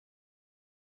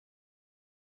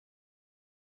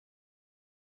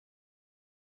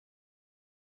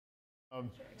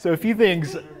So a few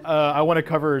things I want to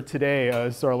cover today.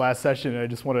 This is our last session, and I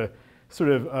just want to sort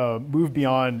of move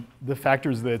beyond the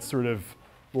factors that sort of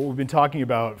what we've been talking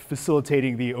about,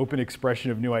 facilitating the open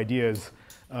expression of new ideas.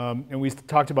 And we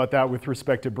talked about that with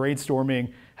respect to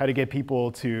brainstorming, how to get people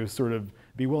to sort of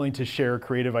be willing to share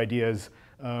creative ideas.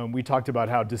 We talked about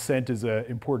how dissent is an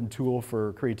important tool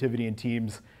for creativity in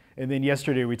teams. And then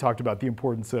yesterday we talked about the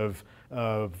importance of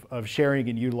sharing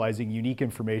and utilizing unique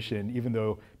information. Even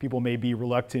though people may be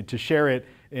reluctant to share it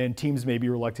and teams may be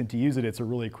reluctant to use it, it's a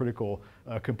really critical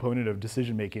component of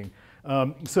decision making.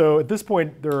 So at this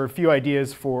point, there are a few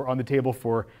ideas on the table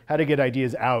for how to get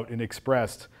ideas out and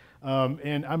expressed.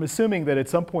 And I'm assuming that at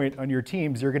some point on your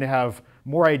teams, you're going to have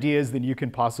more ideas than you can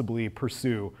possibly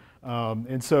pursue.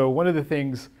 And so one of the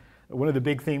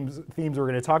big themes we're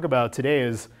going to talk about today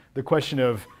is the question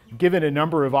of, given a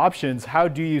number of options, how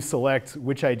do you select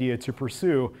which idea to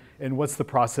pursue, and what's the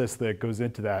process that goes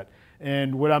into that?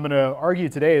 And what I'm going to argue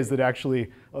today is that actually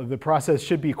the process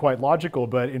should be quite logical,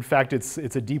 but in fact it's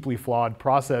a deeply flawed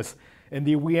process, and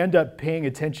we end up paying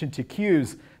attention to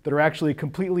cues that are actually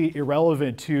completely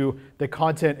irrelevant to the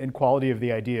content and quality of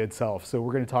the idea itself. So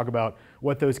we're going to talk about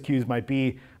what those cues might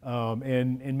be,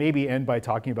 and maybe end by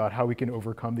talking about how we can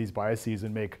overcome these biases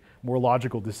and make more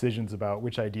logical decisions about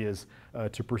which ideas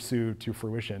to pursue to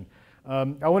fruition.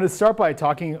 I want to start by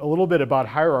talking a little bit about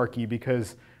hierarchy,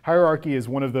 because hierarchy is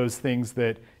one of those things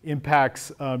that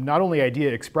impacts not only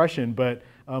idea expression, but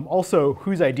also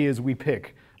whose ideas we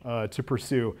pick to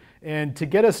pursue. And to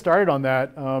get us started on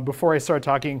that, before I start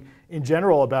talking in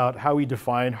general about how we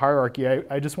define hierarchy,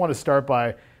 I just want to start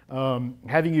by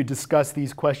having you discuss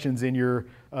these questions in your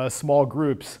small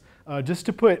groups, just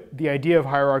to put the idea of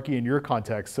hierarchy in your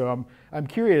context. So I'm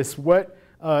curious, what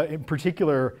in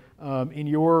particular in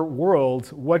your world,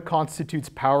 what constitutes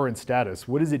power and status?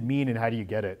 What does it mean and how do you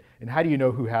get it? And how do you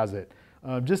know who has it?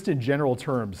 Just in general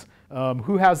terms,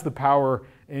 who has the power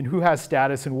and who has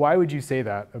status, and why would you say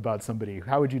that about somebody?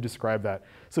 How would you describe that?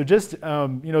 So just,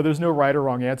 there's no right or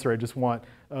wrong answer. I just want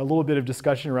a little bit of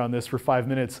discussion around this for 5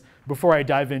 minutes before I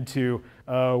dive into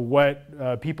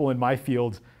what people in my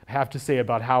field have to say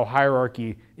about how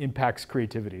hierarchy impacts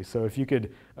creativity. So if you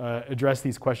could address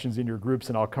these questions in your groups,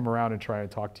 and I'll come around and try and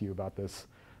talk to you about this.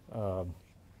 Yeah,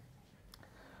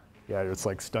 it's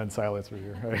like stunned silence over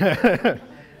here.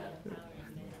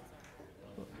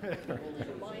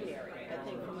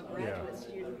 Graduate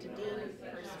student to dean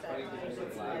perspective, it's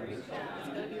going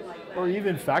to be like that. Or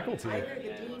even faculty. Either the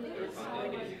dean is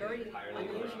going to be very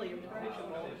unusually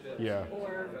approachable, Yeah.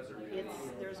 or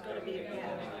there's going to be a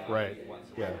gap. Right.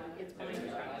 Yeah. It's going to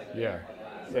Yeah.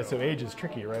 Yeah. So age is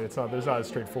tricky, right? There's not a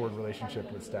straightforward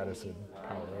relationship with status and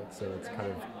power, right? So it's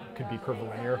kind of could be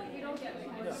curvilinear.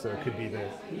 So it could be that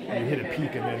you hit a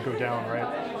peak and then go down,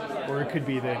 right? Or it could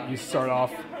be that you start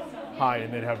off high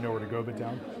and then have nowhere to go but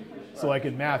down. So like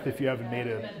in math, if you haven't made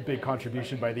a big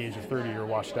contribution by the age of 30, you're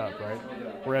washed up, right?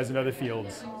 Whereas in other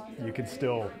fields, you can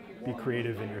still be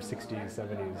creative in your 60s,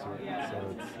 70s.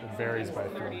 So it varies by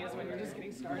field.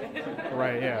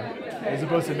 Right, yeah. As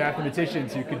opposed to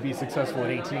mathematicians, you could be successful at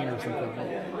 18 or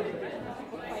something.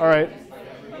 All right.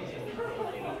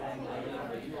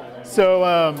 So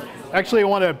actually, I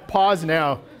want to pause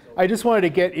now. I just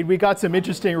wanted to we got some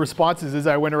interesting responses as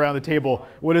I went around the table.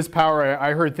 What is power?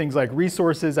 I heard things like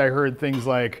resources. I heard things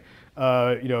like,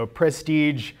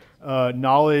 prestige,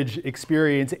 knowledge,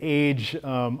 experience, age.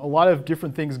 A lot of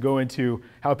different things go into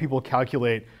how people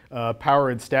calculate power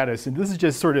and status. And this is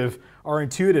just sort of our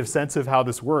intuitive sense of how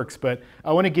this works. But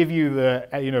I want to give you the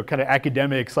kind of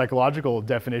academic psychological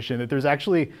definition that there's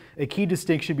actually a key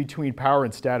distinction between power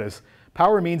and status.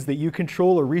 Power means that you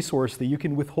control a resource that you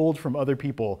can withhold from other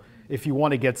people if you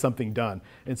want to get something done.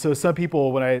 And so some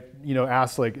people, when I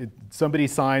ask, like, somebody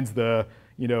signs the,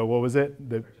 what was it?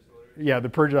 The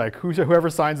purchase, like whoever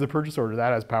signs the purchase order,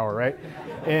 that has power, right?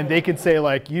 And they can say,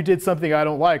 like, you did something I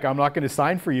don't like, I'm not going to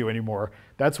sign for you anymore.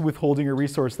 That's withholding a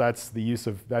resource. That's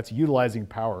utilizing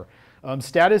power.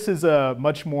 Status is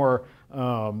much more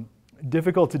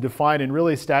difficult to define, and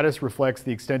really status reflects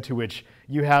the extent to which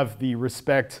you have the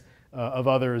respect of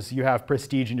others, you have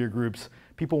prestige in your groups.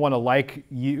 People want to like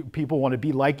you. People want to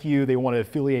be like you. They want to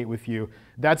affiliate with you.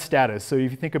 That's status. So if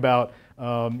you think about,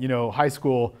 high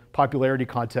school popularity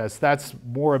contests, that's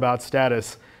more about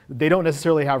status. They don't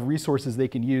necessarily have resources they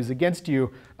can use against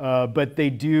you, but they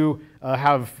do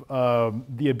have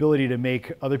the ability to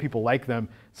make other people like them.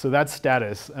 So that's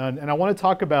status. And I want to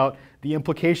talk about the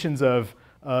implications of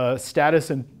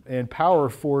status and power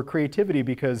for creativity,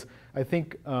 because I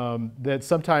think that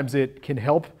sometimes it can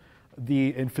help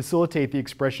and facilitate the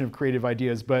expression of creative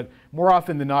ideas, but more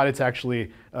often than not, it's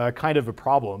actually kind of a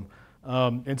problem.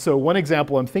 And so one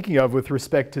example I'm thinking of with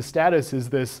respect to status is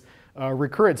this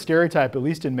recurrent stereotype, at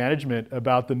least in management,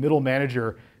 about the middle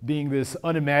manager being this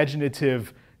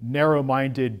unimaginative,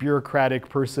 narrow-minded, bureaucratic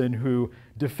person who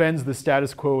defends the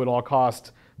status quo at all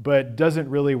costs, but doesn't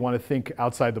really want to think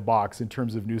outside the box in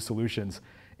terms of new solutions.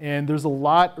 And there's a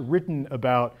lot written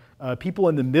about people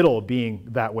in the middle being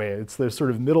that way. It's the sort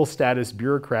of middle status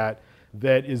bureaucrat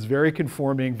that is very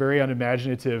conforming, very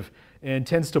unimaginative, and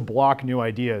tends to block new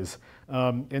ideas.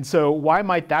 And so why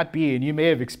might that be? And you may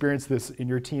have experienced this in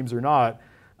your teams or not,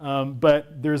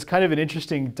 but there's kind of an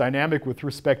interesting dynamic with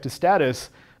respect to status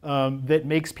that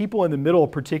makes people in the middle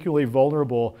particularly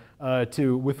vulnerable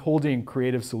to withholding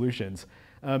creative solutions.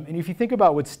 And if you think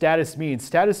about what status means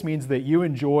that you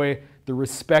enjoy the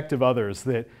respect of others,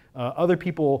 that other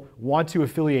people want to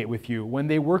affiliate with you. When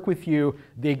they work with you,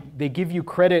 they give you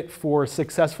credit for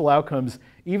successful outcomes,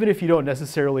 even if you don't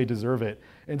necessarily deserve it.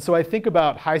 And so I think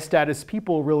about high status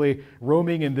people really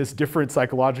roaming in this different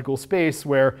psychological space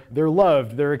where they're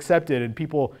loved, they're accepted, and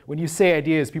people, when you say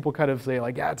ideas, people kind of say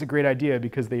like, yeah, it's a great idea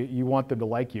because you want them to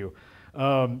like you.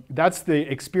 That's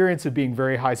the experience of being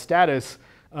very high status.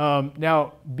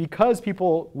 Now, because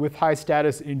people with high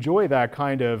status enjoy that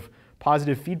kind of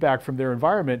positive feedback from their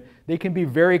environment, they can be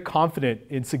very confident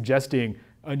in suggesting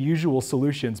unusual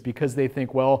solutions because they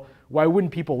think, well, why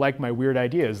wouldn't people like my weird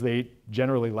ideas? They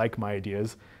generally like my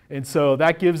ideas. And so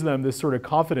that gives them this sort of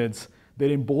confidence that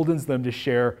emboldens them to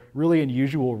share really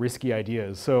unusual, risky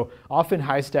ideas. So often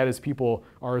high status people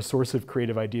are a source of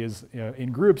creative ideas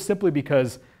in groups simply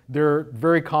because they're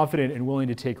very confident and willing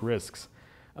to take risks.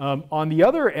 On the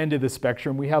other end of the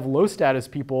spectrum, we have low status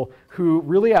people who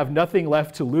really have nothing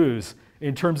left to lose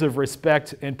in terms of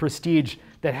respect and prestige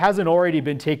that hasn't already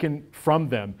been taken from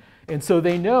them. And so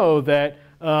they know that,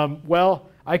 well,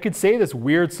 I could say this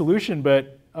weird solution,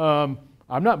 but I'm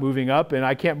not moving up and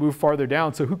I can't move farther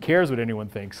down, so who cares what anyone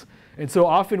thinks? And so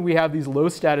often we have these low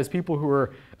status people who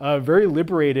are very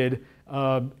liberated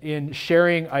in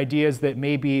sharing ideas that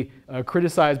may be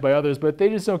criticized by others, but they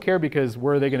just don't care because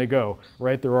where are they going to go,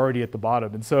 right? They're already at the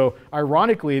bottom. And so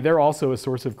ironically, they're also a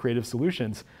source of creative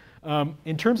solutions.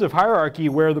 In terms of hierarchy,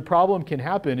 where the problem can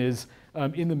happen is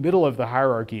in the middle of the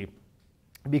hierarchy,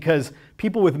 because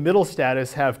people with middle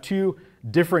status have two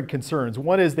different concerns.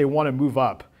 One is they want to move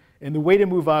up. And the way to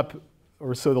move up,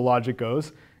 or so the logic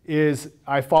goes, is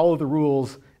I follow the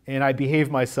rules and I behave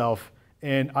myself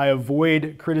and I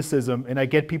avoid criticism and I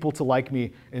get people to like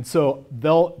me, and so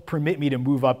they'll permit me to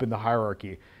move up in the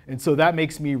hierarchy. And so that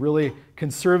makes me really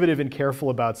conservative and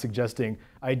careful about suggesting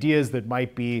ideas that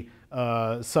might be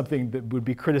something that would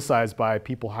be criticized by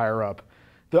people higher up.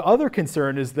 The other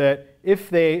concern is that if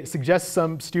they suggest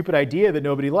some stupid idea that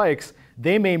nobody likes,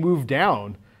 they may move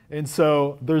down. And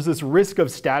so there's this risk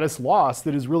of status loss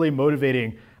that is really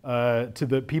motivating to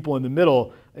the people in the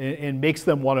middle and makes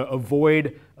them want to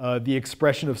avoid the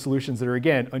expression of solutions that are,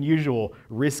 again, unusual,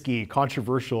 risky,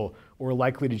 controversial, or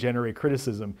likely to generate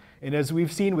criticism. And as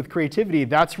we've seen with creativity,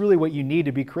 that's really what you need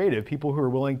to be creative. People who are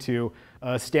willing to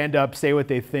stand up, say what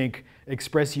they think,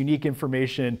 express unique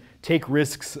information, take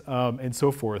risks, and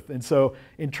so forth. And so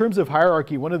in terms of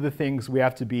hierarchy, one of the things we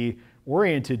have to be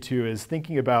oriented to is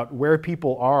thinking about where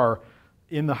people are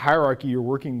in the hierarchy you're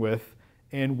working with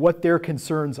and what their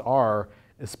concerns are,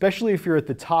 especially if you're at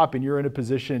the top and you're in a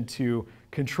position to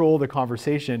control the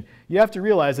conversation. You have to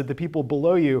realize that the people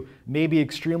below you may be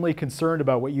extremely concerned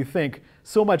about what you think,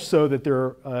 so much so that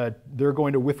they're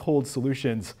going to withhold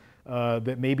solutions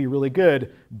that may be really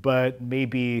good, but may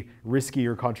be risky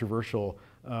or controversial.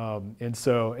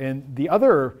 And the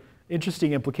other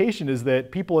interesting implication is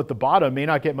that people at the bottom may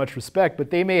not get much respect, but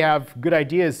they may have good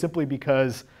ideas simply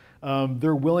because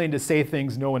they're willing to say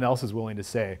things no one else is willing to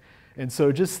say. And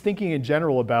so just thinking in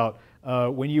general about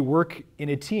when you work in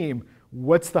a team,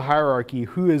 what's the hierarchy,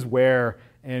 who is where,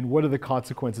 and what are the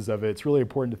consequences of it? It's really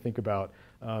important to think about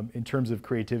in terms of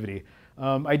creativity.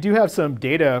 I do have some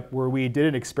data where we did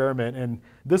an experiment, and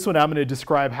this one I'm going to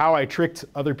describe how I tricked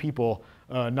other people.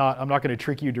 I'm not going to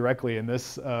trick you directly in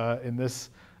this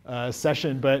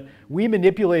session, but we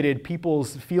manipulated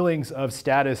people's feelings of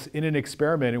status in an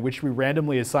experiment in which we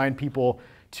randomly assigned people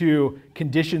to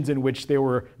conditions in which they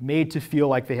were made to feel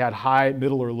like they had high,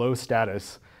 middle, or low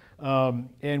status.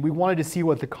 And we wanted to see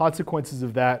what the consequences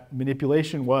of that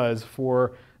manipulation was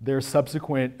for their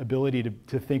subsequent ability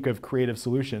to think of creative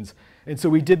solutions. And so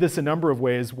we did this a number of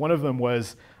ways. One of them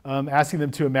was asking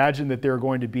them to imagine that they were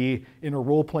going to be in a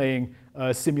role-playing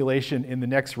simulation in the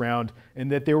next round, and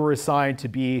that they were assigned to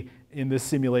be in this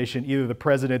simulation, either the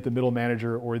president, the middle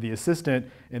manager, or the assistant,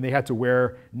 and they had to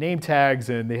wear name tags,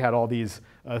 and they had all these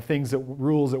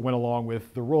rules that went along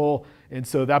with the role, and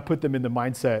so that put them in the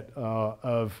mindset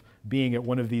of being at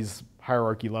one of these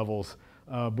hierarchy levels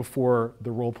before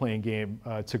the role-playing game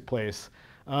took place.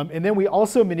 And then we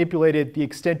also manipulated the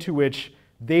extent to which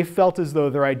they felt as though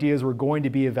their ideas were going to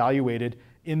be evaluated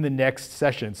in the next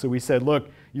session. So we said, look,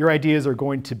 your ideas are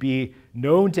going to be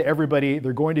known to everybody,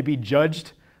 they're going to be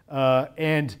judged,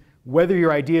 and whether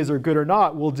your ideas are good or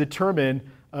not will determine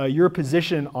your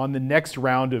position on the next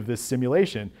round of this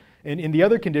simulation. And in the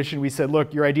other condition, we said,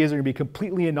 look, your ideas are going to be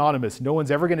completely anonymous. No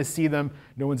one's ever going to see them.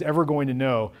 No one's ever going to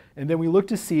know. And then we looked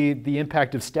to see the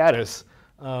impact of status.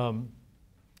 And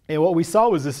what we saw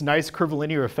was this nice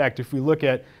curvilinear effect. If we look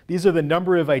at, these are the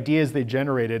number of ideas they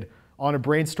generated on a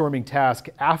brainstorming task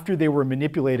after they were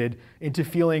manipulated into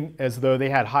feeling as though they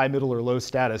had high, middle, or low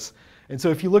status. And so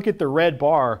if you look at the red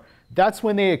bar, that's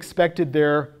when they expected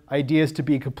their ideas to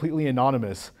be completely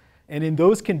anonymous. And in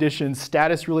those conditions,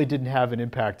 status really didn't have an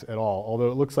impact at all. Although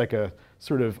it looks like a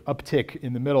sort of uptick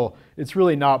in the middle, it's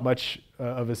really not much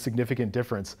of a significant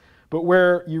difference. But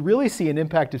where you really see an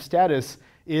impact of status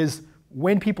is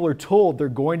when people are told they're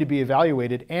going to be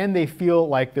evaluated and they feel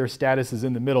like their status is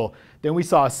in the middle. Then we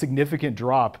saw a significant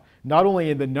drop, not only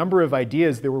in the number of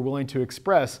ideas they were willing to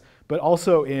express, but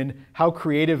also in how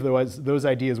creative those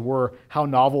ideas were, how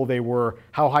novel they were,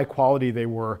 how high quality they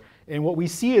were. And what we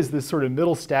see is this sort of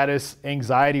middle status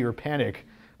anxiety or panic,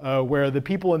 where the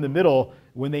people in the middle,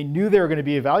 when they knew they were going to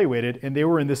be evaluated and they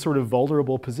were in this sort of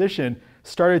vulnerable position,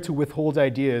 started to withhold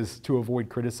ideas to avoid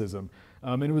criticism.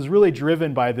 And it was really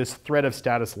driven by this threat of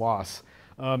status loss.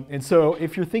 And so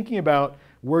if you're thinking about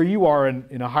where you are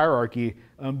in a hierarchy,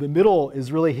 the middle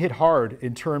is really hit hard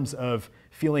in terms of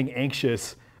feeling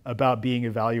anxious about being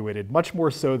evaluated, much more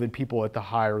so than people at the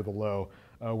high or the low,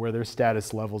 where their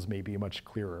status levels may be much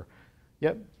clearer.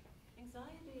 Yep?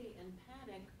 Anxiety and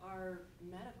panic are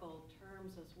medical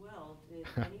terms as well. Did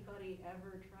anybody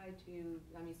ever try to,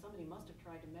 I mean, somebody must have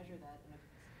tried to measure that in a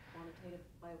quantitative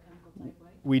biochemical type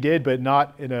way? We did, but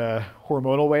not in a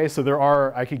hormonal way. So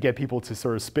I could get people to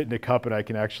sort of spit in a cup and I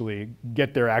can actually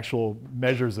get their actual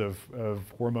measures of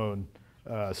hormone,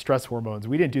 stress hormones.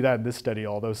 We didn't do that in this study,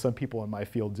 although some people in my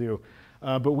field do.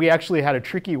 But we actually had a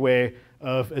tricky way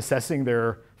of assessing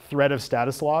their threat of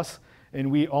status loss. And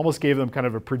we almost gave them kind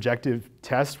of a projective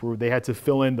test where they had to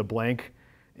fill in the blank.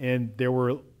 And there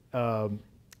were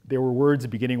words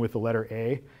beginning with the letter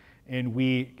A. And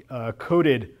we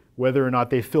coded whether or not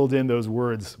they filled in those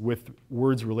words with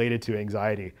words related to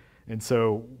anxiety. And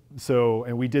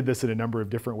and we did this in a number of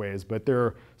different ways, but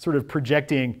they're sort of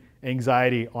projecting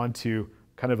anxiety onto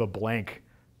kind of a blank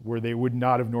where they would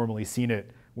not have normally seen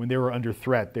it. When they were under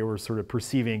threat, they were sort of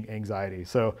perceiving anxiety.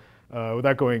 So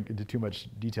without going into too much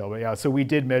detail, but yeah, so we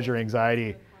did measure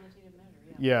anxiety,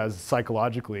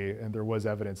 psychologically, and there was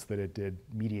evidence that it did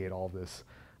mediate all of this.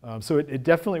 So it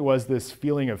definitely was this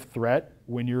feeling of threat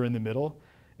when you're in the middle.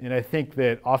 And I think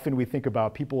that often we think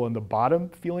about people in the bottom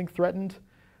feeling threatened,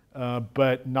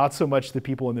 but not so much the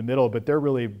people in the middle, but they're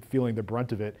really feeling the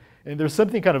brunt of it. And there's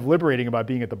something kind of liberating about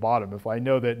being at the bottom. If I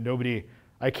know that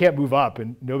I can't move up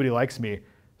and nobody likes me,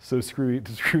 so screw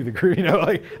the group,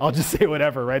 like I'll just say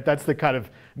whatever, right? That's the kind of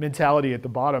mentality at the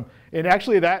bottom. And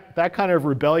actually that kind of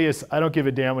rebellious, I don't give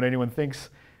a damn what anyone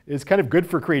thinks, is kind of good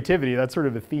for creativity. That's sort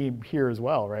of a theme here as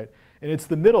well, right? And it's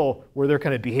the middle where they're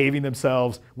kind of behaving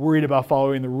themselves, worried about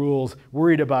following the rules,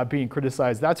 worried about being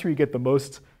criticized. That's where you get the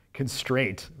most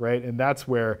constraint, right? And that's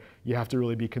where you have to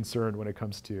really be concerned when it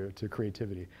comes to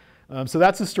creativity. So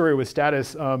that's the story with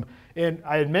status. And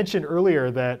I had mentioned earlier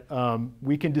that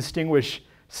we can distinguish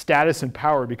status and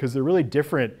power because they're really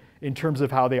different in terms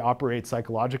of how they operate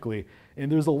psychologically.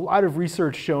 And there's a lot of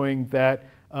research showing that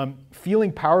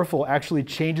feeling powerful actually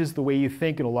changes the way you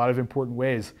think in a lot of important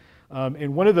ways.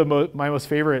 And one of my most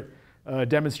favorite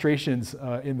demonstrations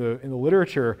in the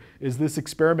literature is this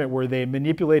experiment where they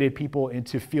manipulated people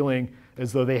into feeling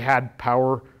as though they had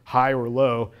power, high or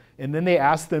low, and then they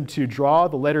asked them to draw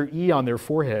the letter E on their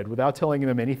forehead without telling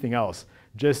them anything else.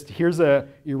 Just here's a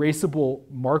erasable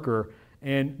marker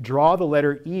and draw the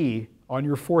letter E on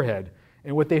your forehead.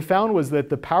 And what they found was that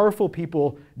the powerful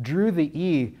people drew the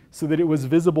E so that it was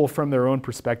visible from their own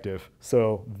perspective.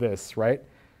 So this, right?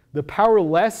 The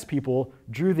powerless people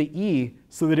drew the E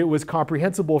so that it was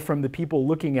comprehensible from the people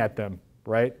looking at them,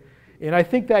 right? And I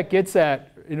think that gets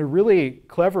at, in a really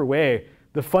clever way,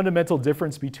 the fundamental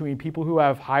difference between people who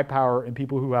have high power and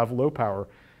people who have low power.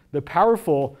 The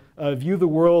powerful view the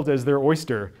world as their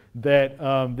oyster, that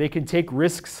they can take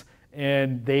risks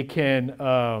and they can,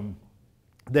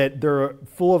 that they're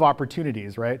full of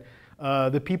opportunities, right?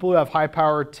 The people who have high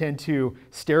power tend to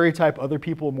stereotype other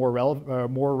people more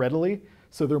readily.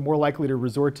 So they're more likely to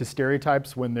resort to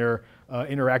stereotypes when they're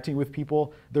interacting with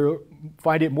people. They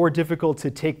find it more difficult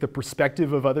to take the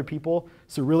perspective of other people.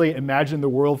 So really imagine the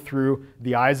world through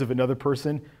the eyes of another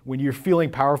person. When you're feeling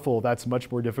powerful, that's much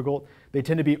more difficult. They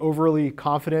tend to be overly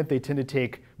confident. They tend to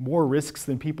take more risks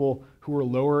than people who are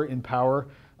lower in power.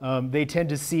 They tend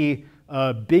to see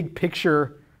big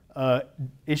picture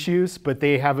issues, but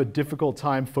they have a difficult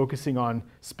time focusing on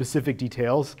specific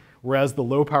details, whereas the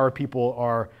low power people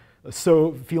are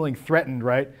so feeling threatened,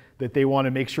 right, that they want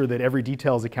to make sure that every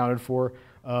detail is accounted for,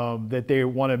 that they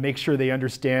want to make sure they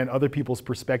understand other people's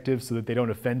perspectives so that they don't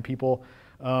offend people,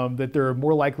 that they're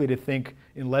more likely to think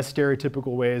in less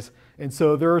stereotypical ways. And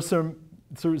so there are some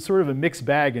sort of a mixed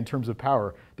bag in terms of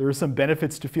power. There are some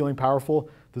benefits to feeling powerful,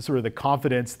 the sort of the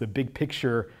confidence, the big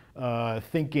picture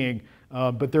thinking,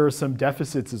 but there are some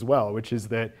deficits as well, which is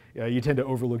that you tend to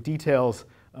overlook details.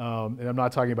 And I'm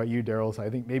not talking about you, Daryl. So I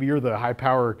think maybe you're the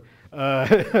high-powered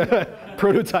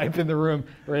prototype in the room.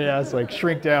 Right? Yeah, it's like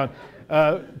shrink down.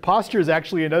 Posture is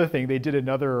actually another thing. They did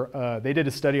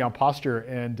a study on posture,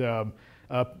 and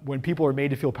when people are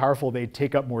made to feel powerful, they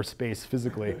take up more space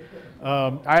physically.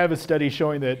 I have a study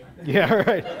showing that, yeah,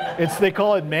 right. They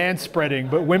call it man spreading,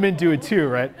 but women do it too,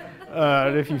 right? I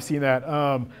don't know if you've seen that.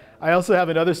 I also have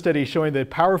another study showing that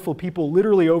powerful people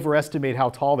literally overestimate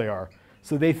how tall they are.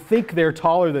 So they think they're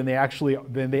taller than they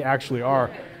actually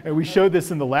are. And we showed this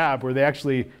in the lab where they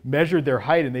actually measured their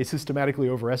height and they systematically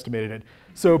overestimated it.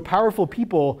 So powerful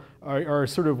people are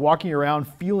sort of walking around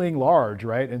feeling large,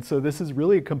 right? And so this is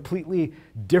really a completely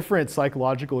different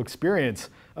psychological experience,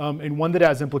 and one that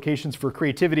has implications for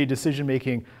creativity,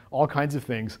 decision-making, all kinds of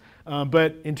things.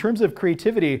 But in terms of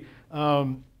creativity,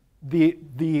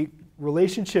 the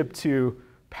relationship to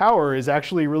power is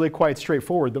actually really quite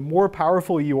straightforward. The more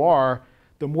powerful you are,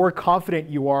 the more confident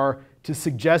you are to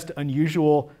suggest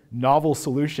unusual, novel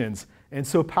solutions. And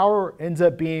so power ends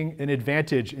up being an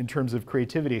advantage in terms of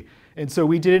creativity. And so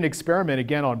we did an experiment,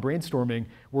 again, on brainstorming,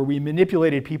 where we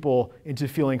manipulated people into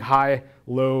feeling high,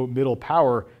 low, middle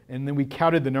power, and then we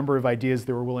counted the number of ideas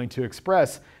they were willing to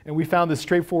express, and we found this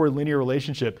straightforward linear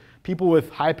relationship. People with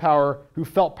high power who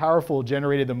felt powerful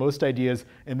generated the most ideas,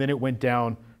 and then it went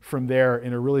down from there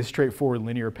in a really straightforward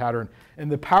linear pattern.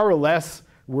 And the powerless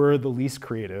were the least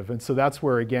creative. And so that's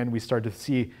where, again, we start to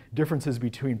see differences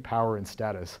between power and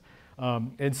status.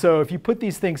 And so if you put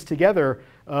these things together,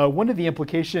 one of the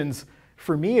implications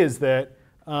for me is that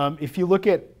if you look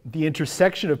at the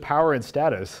intersection of power and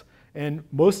status, and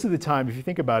most of the time, if you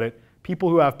think about it, people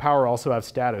who have power also have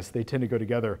status. They tend to go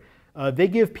together. They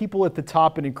give people at the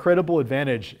top an incredible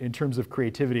advantage in terms of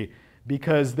creativity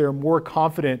because they're more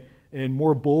confident and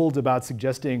more bold about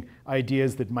suggesting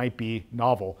ideas that might be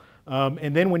novel.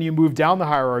 And then when you move down the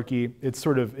hierarchy,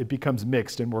 it becomes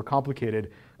mixed and more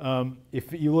complicated.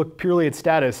 If you look purely at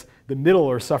status, the middle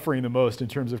are suffering the most in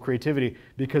terms of creativity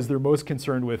because they're most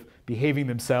concerned with behaving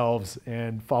themselves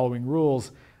and following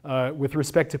rules. With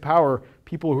respect to power,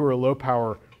 people who are low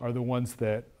power are the ones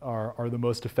that are the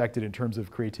most affected in terms of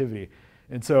creativity.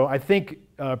 And so I think,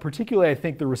 particularly I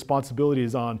think the responsibility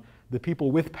is on the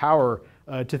people with power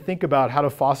to think about how to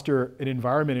foster an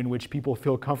environment in which people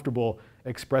feel comfortable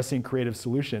expressing creative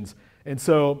solutions. And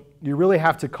so you really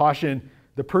have to caution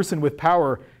the person with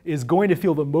power is going to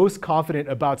feel the most confident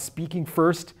about speaking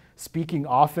first, speaking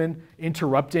often,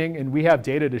 interrupting, and we have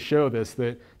data to show this,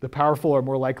 that the powerful are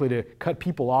more likely to cut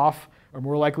people off, are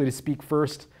more likely to speak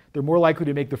first, they're more likely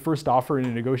to make the first offer in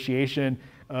a negotiation,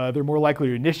 they're more likely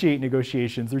to initiate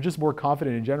negotiations, they're just more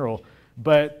confident in general.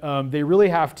 But they really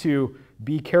have to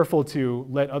be careful to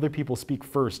let other people speak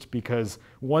first, because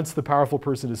once the powerful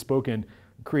person has spoken,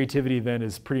 creativity then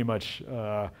is pretty much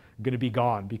going to be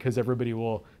gone, because everybody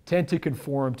will tend to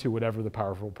conform to whatever the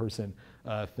powerful person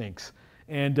thinks.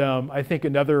 And I think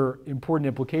another important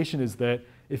implication is that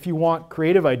if you want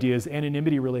creative ideas,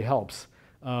 anonymity really helps.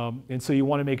 And so you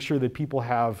want to make sure that people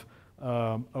have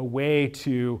a way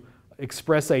to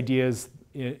express ideas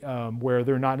where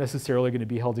they're not necessarily going to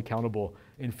be held accountable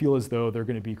and feel as though they're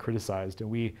going to be criticized.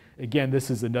 And again, this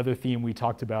is another theme we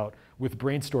talked about with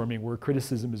brainstorming, where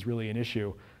criticism is really an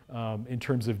issue in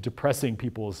terms of depressing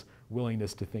people's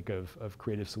willingness to think of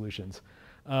creative solutions.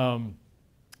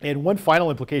 And one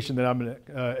final implication that I'm going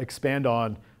to expand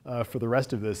on for the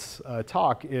rest of this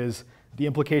talk is the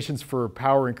implications for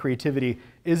power and creativity.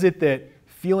 Is it that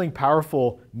feeling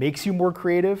powerful makes you more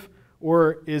creative?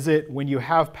 Or is it when you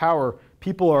have power,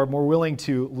 people are more willing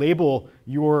to label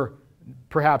your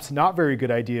perhaps not very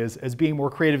good ideas as being more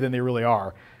creative than they really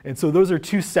are? And so those are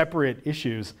two separate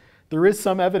issues. there is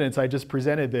some evidence I just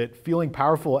presented that feeling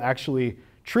powerful actually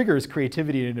triggers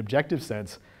creativity in an objective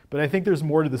sense. But I think there's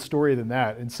more to the story than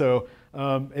that. And so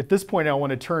at this point, I want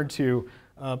to turn to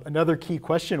another key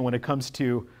question when it comes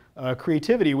to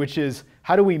creativity, which is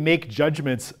how do we make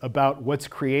judgments about what's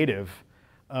creative?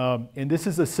 And this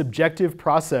is a subjective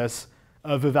process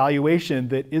of evaluation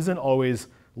that isn't always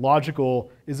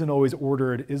logical, isn't always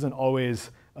ordered, isn't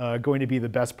always going to be the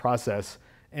best process.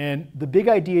 And the big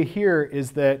idea here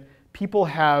is that people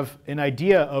have an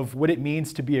idea of what it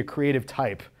means to be a creative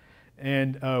type.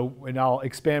 And I'll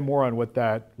expand more on what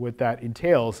that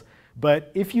entails.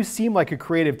 But if you seem like a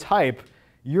creative type,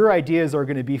 your ideas are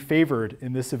going to be favored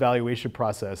in this evaluation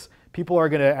process. People are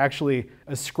going to actually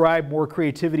ascribe more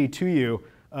creativity to you,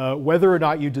 whether or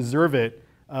not you deserve it,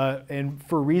 and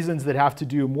for reasons that have to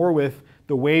do more with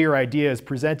the way your idea is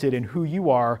presented and who you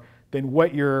are than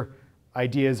what your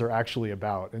ideas are actually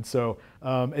about. And so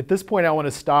at this point, I want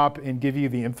to stop and give you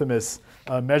the infamous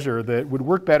measure that would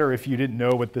work better if you didn't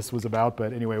know what this was about.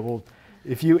 But anyway,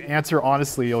 if you answer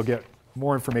honestly, you'll get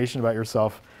more information about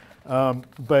yourself.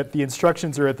 But the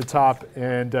instructions are at the top,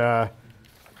 and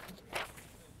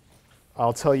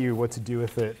I'll tell you what to do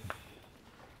with it,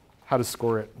 how to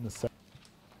score it in a second.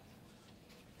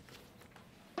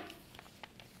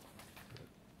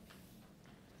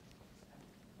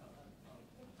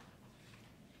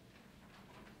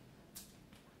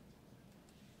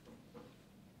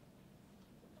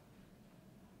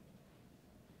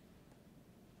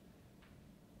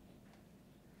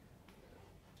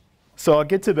 So I'll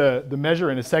get to the measure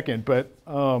in a second, but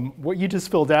what you just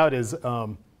filled out is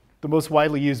the most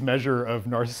widely used measure of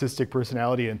narcissistic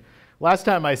personality. And last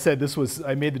time I said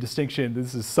I made the distinction,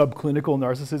 this is subclinical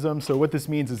narcissism. So what this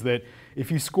means is that if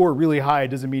you score really high, it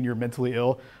doesn't mean you're mentally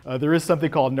ill. There is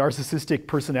something called narcissistic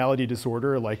personality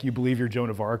disorder, like you believe you're Joan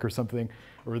of Arc or something,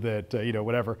 or that,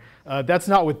 whatever. That's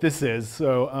not what this is.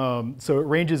 So it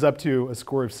ranges up to a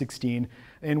score of 16.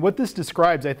 And what this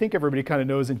describes, I think everybody kind of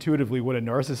knows intuitively what a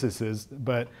narcissist is,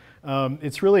 but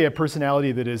it's really a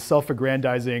personality that is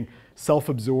self-aggrandizing,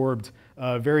 self-absorbed,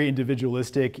 very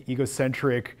individualistic,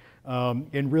 egocentric,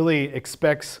 and really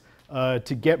expects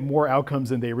to get more outcomes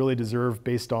than they really deserve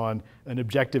based on an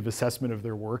objective assessment of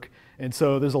their work. And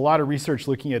so there's a lot of research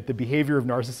looking at the behavior of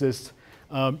narcissists.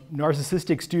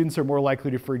 Narcissistic students are more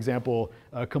likely to, for example,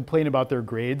 complain about their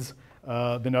grades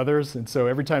than others. And so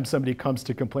every time somebody comes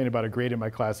to complain about a grade in my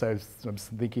class, I'm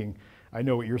thinking, I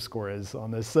know what your score is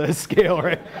on this scale,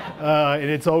 right? And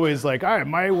it's always like, all right,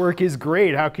 my work is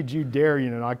great. How could you dare,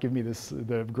 not give me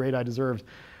the grade I deserved?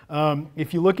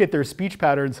 If you look at their speech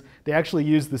patterns, they actually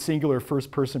use the singular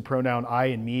first-person pronoun I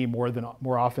and me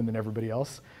more often than everybody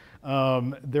else.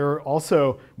 They're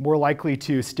also more likely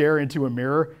to stare into a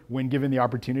mirror when given the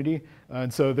opportunity.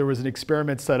 And so there was an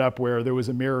experiment set up where there was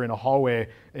a mirror in a hallway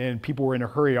and people were in a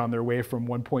hurry on their way from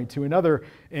one point to another.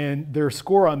 And their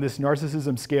score on this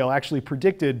narcissism scale actually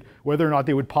predicted whether or not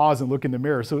they would pause and look in the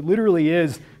mirror. So it literally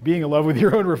is being in love with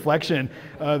your own reflection.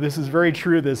 This is very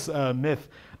true, this myth.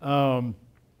 And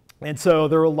so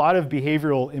there are a lot of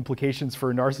behavioral implications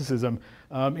for narcissism.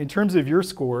 In terms of your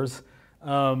scores,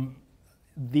 the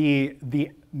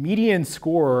median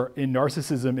score in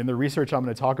narcissism in the research I'm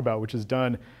going to talk about, which is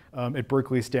done at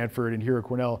Berkeley, Stanford, and here at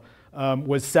Cornell,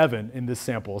 was 7 in this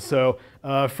sample. So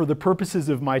for the purposes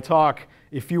of my talk,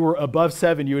 if you were above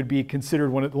 7, you would be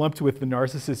considered lumped with the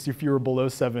narcissists. If you were below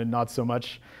 7, not so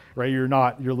much, right? You're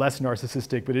less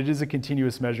narcissistic, but it is a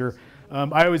continuous measure.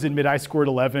 I always admit I scored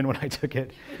 11 when I took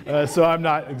it, so I'm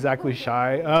not exactly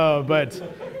shy.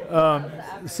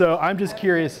 So I'm just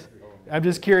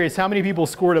curious. How many people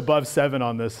scored above 7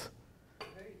 on this?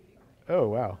 Oh,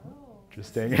 wow.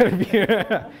 Interesting.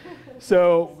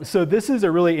 So this is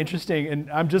a really interesting,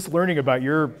 and I'm just learning about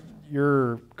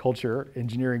your culture,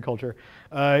 engineering culture.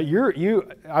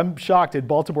 I'm shocked at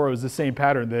Baltimore it was the same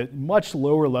pattern, that much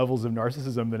lower levels of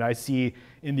narcissism than I see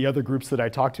in the other groups that I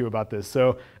talk to about this.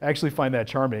 So I actually find that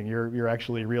charming. You're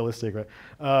actually realistic,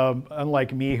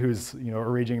 unlike me, who's a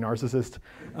raging narcissist.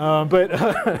 But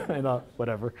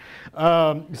whatever.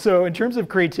 So in terms of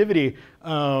creativity,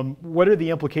 what are the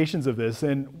implications of this?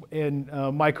 And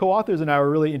my co-authors and I were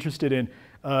really interested in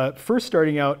first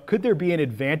starting out, could there be an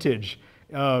advantage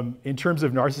in terms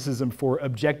of narcissism for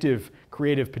objective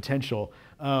creative potential?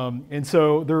 And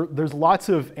so there's lots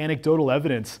of anecdotal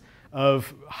evidence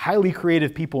of highly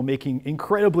creative people making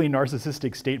incredibly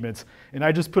narcissistic statements. And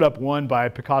I just put up one by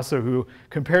Picasso who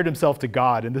compared himself to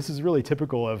God. And this is really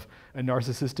typical of a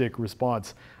narcissistic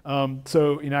response.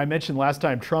 So I mentioned last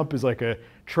time Trump is like a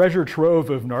treasure trove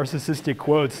of narcissistic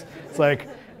quotes. It's like,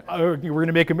 we're going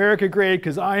to make America great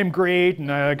because I'm great,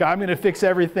 and I'm going to fix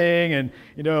everything, and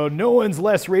no one's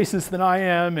less racist than I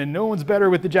am, and no one's better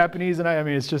with the Japanese than I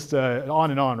mean, it's just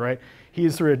on and on, right?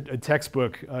 He's sort of a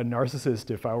textbook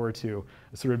narcissist if I were to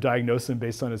sort of diagnose him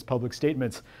based on his public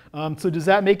statements. So does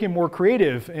that make him more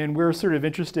creative? And we're sort of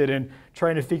interested in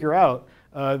trying to figure out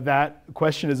that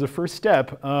question as a first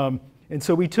step. And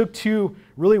so we took two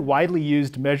really widely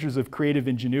used measures of creative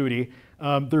ingenuity.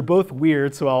 They're both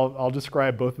weird, so I'll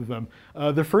describe both of them.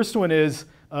 The first one is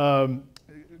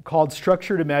called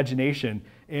structured imagination.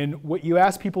 And what you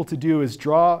ask people to do is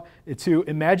to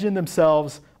imagine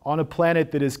themselves on a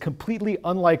planet that is completely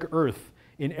unlike Earth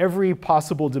in every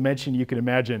possible dimension you can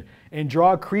imagine, and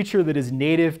draw a creature that is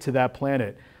native to that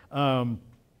planet. And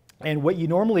what you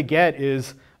normally get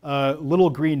is little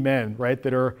green men, right,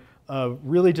 that are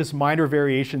really just minor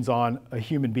variations on a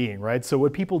human being, right? So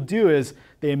what people do is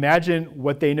they imagine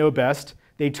what they know best,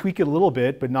 they tweak it a little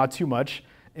bit, but not too much,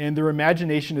 and their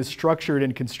imagination is structured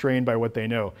and constrained by what they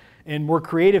know. And more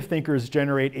creative thinkers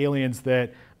generate aliens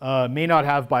that may not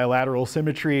have bilateral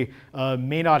symmetry,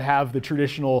 may not have the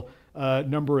traditional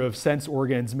number of sense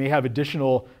organs, may have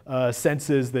additional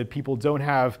senses that people don't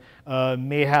have,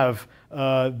 may have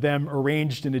them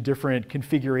arranged in a different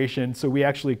configuration. So we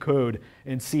actually code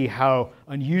and see how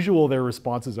unusual their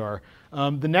responses are.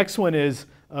 The next one is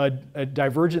a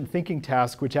divergent thinking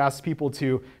task, which asks people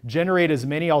to generate as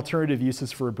many alternative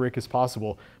uses for a brick as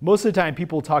possible. Most of the time,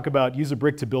 people talk about use a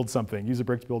brick to build something, use a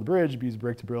brick to build a bridge, use a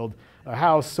brick to build a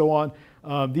house, so on.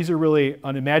 These are really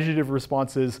unimaginative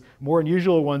responses. More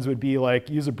unusual ones would be like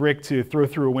use a brick to throw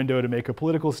through a window to make a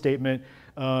political statement,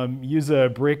 use a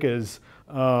brick as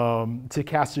to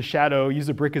cast a shadow, use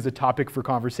a brick as a topic for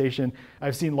conversation.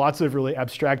 I've seen lots of really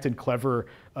abstract and clever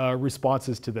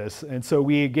responses to this. And so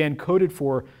we, again, coded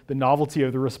for the novelty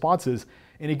of the responses.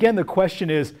 And again, the question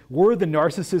is, were the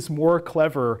narcissists more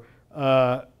clever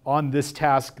on this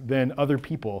task than other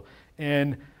people?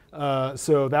 And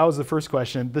so that was the first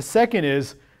question. The second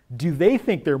is, do they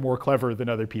think they're more clever than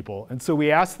other people? And so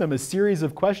we asked them a series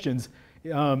of questions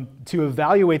to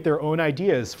evaluate their own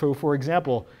ideas. For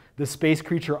example, the space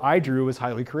creature I drew was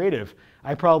highly creative.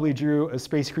 I probably drew a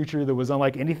space creature that was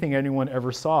unlike anything anyone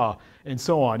ever saw, and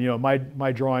so on.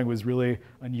 My drawing was really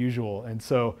unusual. And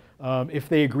so if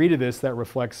they agree to this, that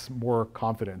reflects more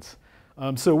confidence.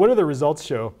 So what do the results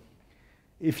show?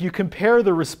 If you compare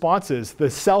the responses,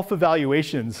 the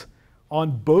self-evaluations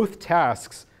on both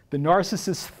tasks, the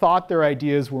narcissists thought their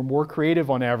ideas were more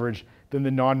creative on average than the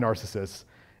non-narcissists.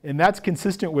 And that's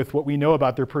consistent with what we know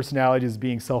about their personalities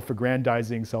being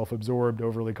self-aggrandizing, self-absorbed,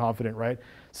 overly confident, right?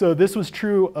 So this was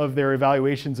true of their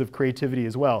evaluations of creativity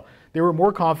as well. They were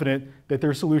more confident that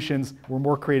their solutions were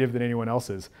more creative than anyone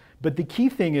else's. But the key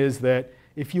thing is that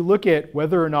if you look at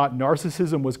whether or not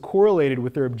narcissism was correlated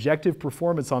with their objective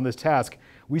performance on this task,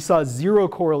 we saw zero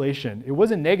correlation. It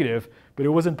wasn't negative, but it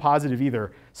wasn't positive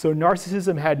either. So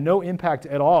narcissism had no impact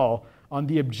at all on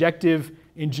the objective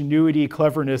ingenuity,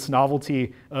 cleverness,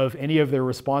 novelty of any of their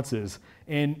responses.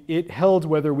 And it held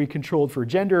whether we controlled for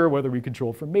gender, whether we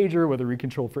controlled for major, whether we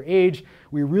controlled for age.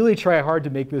 We really try hard to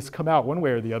make this come out one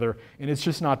way or the other, and it's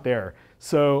just not there.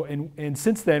 So, and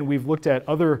since then, we've looked at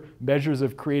other measures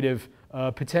of creative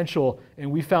potential,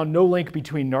 and we found no link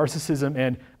between narcissism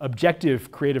and objective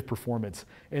creative performance.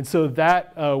 And so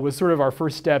that was sort of our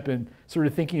first step in sort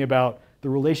of thinking about the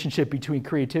relationship between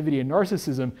creativity and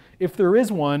narcissism. If there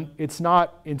is one, it's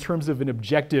not in terms of an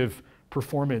objective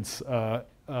performance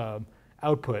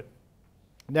output.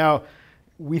 Now,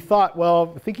 we thought,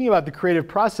 well, thinking about the creative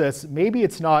process, maybe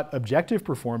it's not objective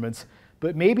performance,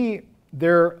 but maybe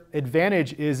their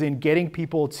advantage is in getting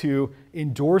people to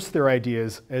endorse their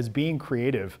ideas as being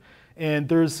creative. And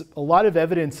there's a lot of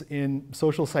evidence in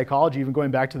social psychology, even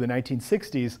going back to the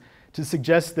 1960s, to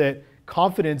suggest that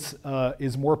confidence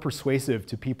is more persuasive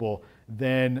to people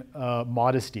than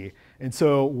modesty. And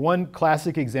so one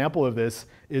classic example of this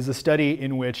is a study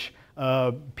in which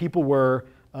people were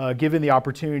given the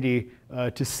opportunity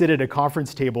to sit at a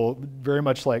conference table, very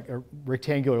much like a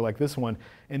rectangular like this one,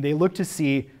 and they looked to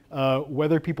see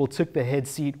whether people took the head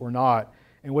seat or not.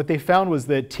 And what they found was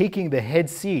that taking the head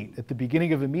seat at the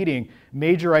beginning of a meeting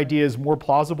made your ideas more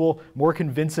plausible, more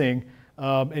convincing,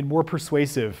 and more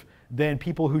persuasive than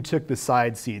people who took the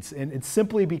side seats. And it's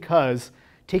simply because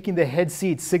taking the head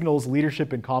seat signals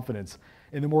leadership and confidence.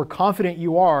 And the more confident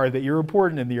you are that you're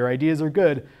important and that your ideas are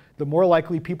good, the more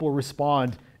likely people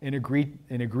respond and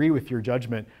agree with your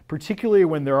judgment, particularly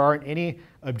when there aren't any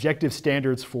objective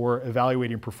standards for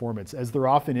evaluating performance, as there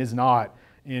often is not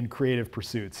in creative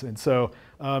pursuits. And so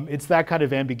it's that kind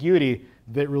of ambiguity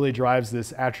that really drives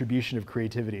this attribution of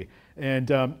creativity. And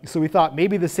so we thought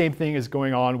maybe the same thing is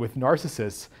going on with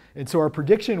narcissists. And so our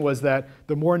prediction was that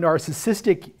the more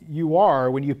narcissistic you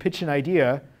are when you pitch an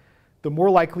idea, the more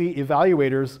likely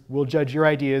evaluators will judge your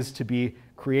ideas to be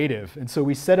creative. And so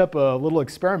we set up a little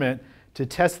experiment to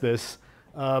test this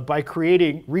by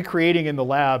recreating in the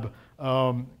lab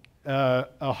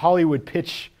a Hollywood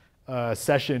pitch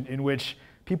session in which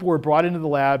people were brought into the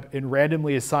lab and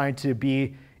randomly assigned to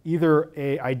be either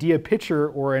an idea pitcher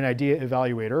or an idea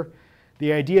evaluator.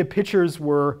 The idea pitchers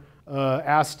were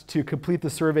asked to complete the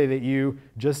survey that you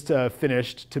just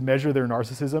finished to measure their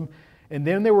narcissism. And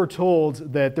then they were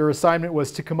told that their assignment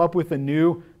was to come up with a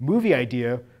new movie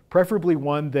idea, preferably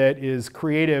one that is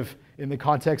creative in the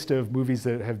context of movies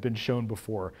that have been shown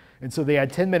before. And so they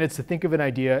had 10 minutes to think of an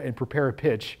idea and prepare a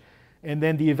pitch. And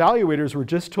then the evaluators were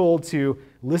just told to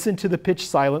listen to the pitch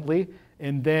silently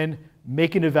and then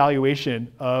make an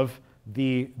evaluation of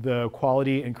the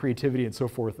quality and creativity and so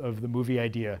forth of the movie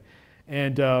idea.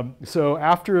 And so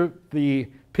after the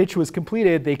pitch was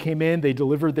completed, they came in, they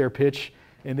delivered their pitch,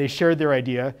 and they shared their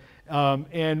idea.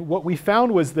 And what we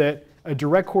found was that a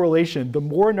direct correlation, the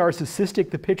more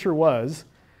narcissistic the pitcher was,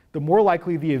 the more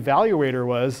likely the evaluator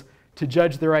was to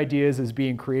judge their ideas as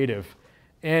being creative.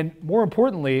 And more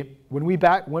importantly, when we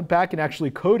went back and actually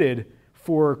coded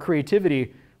for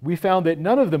creativity, we found that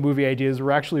none of the movie ideas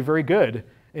were actually very good.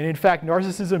 And in fact,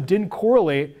 narcissism didn't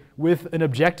correlate with an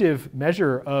objective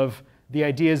measure of the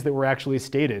ideas that were actually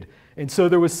stated. And so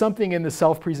there was something in the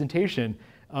self-presentation.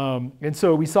 And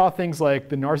so we saw things like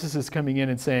the narcissist coming in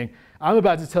and saying, I'm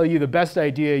about to tell you the best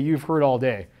idea you've heard all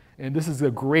day. And this is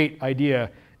a great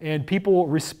idea. And people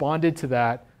responded to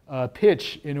that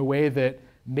pitch in a way that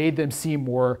made them seem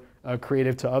more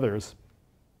creative to others.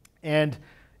 And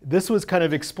this was kind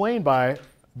of explained by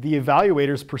the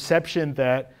evaluator's perception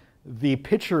that the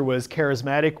pitcher was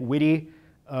charismatic, witty,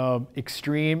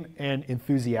 extreme, and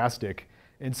enthusiastic.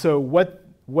 And so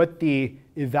what the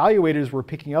evaluators were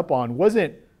picking up on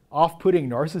wasn't off-putting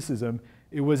narcissism.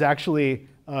 It was actually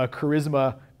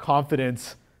charisma,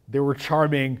 confidence. They were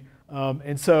charming.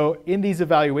 And so in these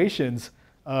evaluations,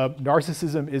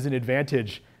 narcissism is an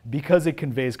advantage because it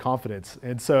conveys confidence.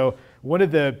 And so one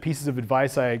of the pieces of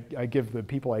advice I give the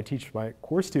people I teach my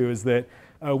course to is that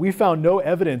we found no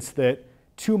evidence that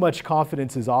too much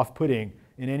confidence is off-putting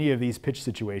in any of these pitch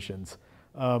situations.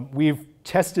 We've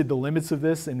tested the limits of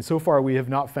this, and so far we have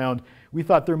not found. We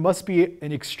thought there must be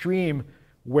an extreme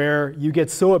where you get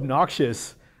so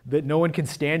obnoxious that no one can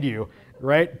stand you,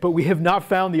 right? But we have not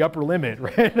found the upper limit,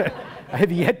 right? I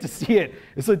have yet to see it.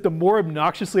 It's like the more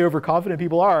obnoxiously overconfident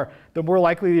people are, the more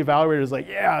likely the evaluator is like,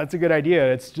 yeah, that's a good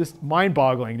idea. It's just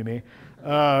mind-boggling to me,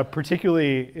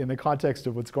 particularly in the context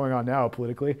of what's going on now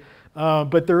politically.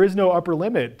 But there is no upper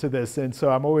limit to this, and so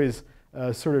I'm always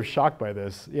sort of shocked by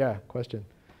this. Yeah, question.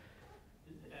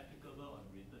 Is it applicable on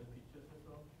written pitches as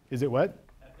well? Is it what?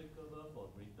 Applicable for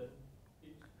written pitch?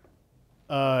 You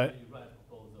write a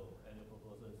proposal, and the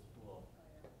proposal is full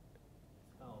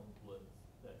of kind of words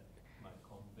that might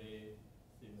convey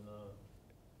similar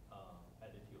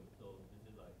attitude. So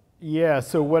is it like? Yeah.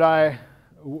 So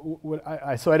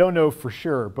so I don't know for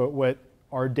sure, but what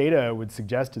our data would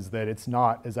suggest is that it's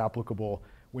not as applicable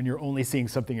when you're only seeing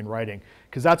something in writing,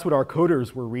 because that's what our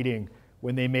coders were reading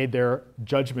when they made their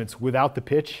judgments without the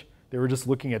pitch. They were just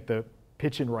looking at the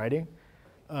pitch in writing.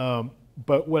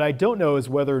 But what I don't know is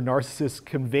whether narcissists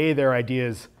convey their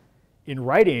ideas in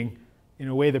writing in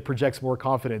a way that projects more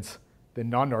confidence than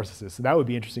non-narcissists. So that would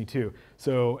be interesting too.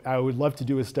 So I would love to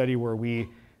do a study where we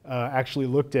actually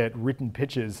looked at written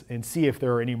pitches and see if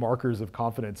there are any markers of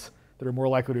confidence that are more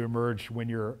likely to emerge when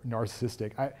you're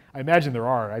narcissistic. I imagine there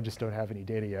are. I just don't have any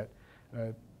data yet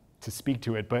to speak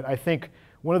to it. But I think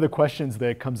one of the questions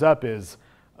that comes up is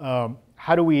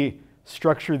how do we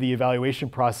structure the evaluation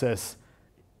process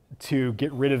to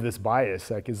get rid of this bias?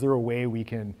 Like, is there a way we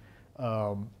can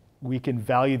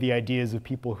value the ideas of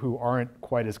people who aren't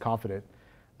quite as confident?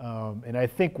 And I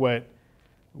think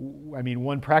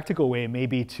one practical way may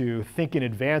be to think in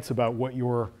advance about what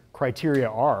your criteria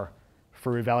are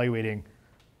for evaluating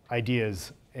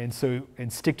ideas, and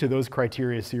stick to those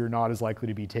criteria so you're not as likely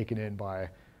to be taken in by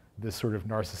this sort of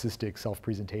narcissistic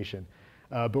self-presentation.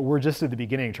 But we're just at the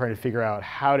beginning trying to figure out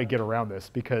how to get around this,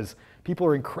 because people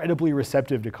are incredibly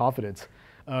receptive to confidence.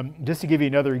 Just to give you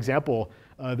another example,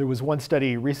 there was one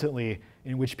study recently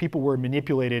in which people were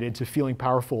manipulated into feeling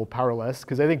powerful, powerless,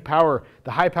 because I think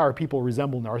the high power people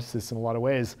resemble narcissists in a lot of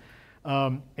ways.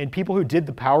 And people who did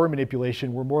the power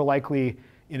manipulation were more likely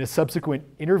in a subsequent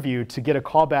interview to get a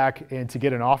callback and to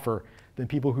get an offer than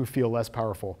people who feel less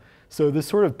powerful. So this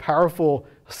sort of powerful,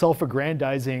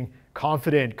 self-aggrandizing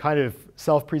confident kind of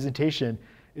self-presentation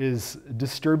is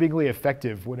disturbingly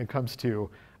effective when it comes to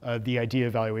the idea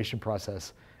evaluation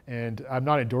process. And I'm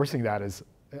not endorsing that as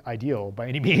ideal by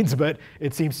any means, but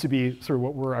it seems to be sort of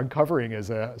what we're uncovering as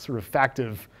a sort of fact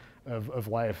of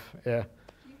life. Yeah.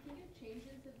 Do you think it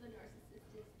changes if the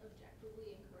narcissist is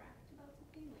objectively incorrect about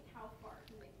something? Like, how far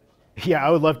can they push it? Yeah,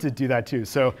 I would love to do that too.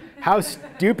 So how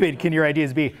stupid can your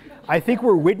ideas be? I think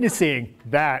we're witnessing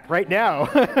that right now,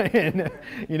 and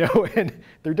and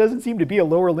there doesn't seem to be a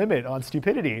lower limit on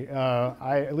stupidity.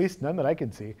 At least none that I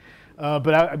can see.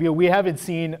 But I mean, we haven't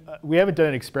done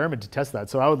an experiment to test that.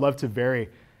 So I would love to vary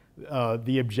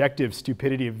the objective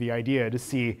stupidity of the idea to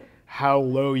see how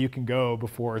low you can go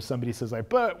before somebody says like,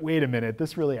 but wait a minute,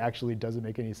 this really actually doesn't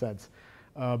make any sense.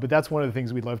 But that's one of the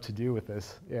things we'd love to do with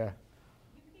this. Yeah.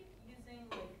 You keep using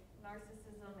like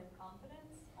narcissism and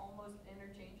confidence almost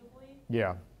interchangeably.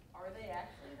 Yeah. Are they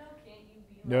actually though? Can't you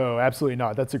be? No, absolutely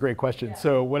not. That's a great question. Yeah.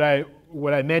 So what I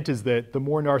meant is that the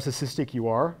more narcissistic you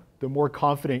are, the more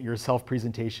confident your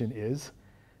self-presentation is.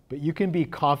 But you can be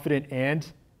confident and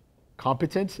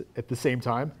competent at the same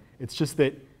time. It's just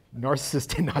that narcissists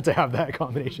tend not to have that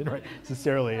combination, right?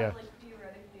 Necessarily, yeah. Have, like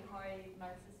theoretically high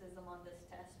narcissism on this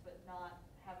test, but not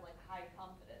have like high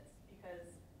confidence because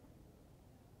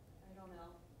I don't know.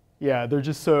 Yeah, they're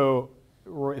just so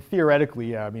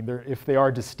theoretically, yeah. I mean, if they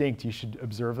are distinct, you should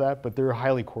observe that, but they're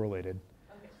highly correlated.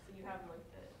 Okay, so you have like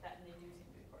that, and they do seem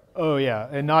to be correlated. Oh yeah,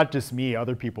 and not just me,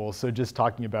 other people. So just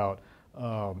talking about,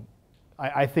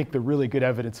 I think the really good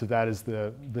evidence of that is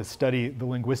the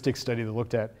linguistic study that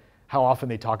looked at how often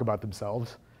they talk about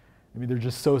themselves. I mean, they're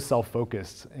just so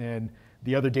self-focused. And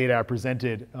the other data I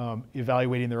presented,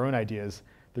 evaluating their own ideas,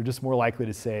 they're just more likely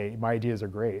to say, my ideas are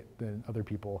great than other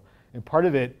people. And part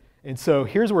of it, and so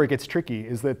here's where it gets tricky,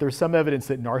 is that there's some evidence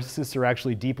that narcissists are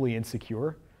actually deeply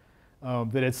insecure,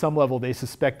 that at some level they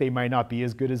suspect they might not be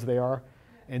as good as they are.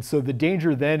 And so the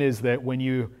danger then is that when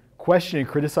you question and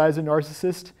criticize a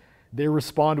narcissist, they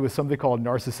respond with something called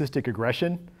narcissistic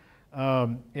aggression.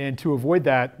 And to avoid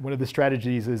that, one of the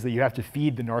strategies is that you have to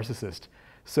feed the narcissist.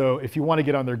 So if you want to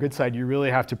get on their good side, you really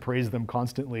have to praise them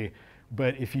constantly.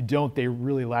 But if you don't, they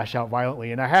really lash out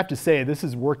violently. And I have to say, this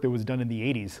is work that was done in the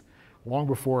 80s, long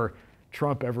before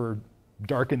Trump ever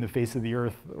darkened the face of the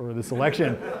earth or this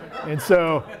election. And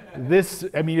so this,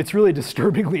 I mean, it's really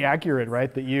disturbingly accurate,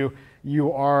 right? That you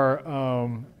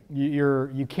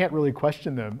can't really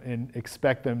question them and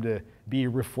expect them to be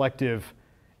reflective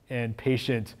and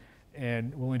patient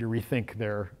and willing to rethink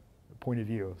their point of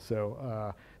view.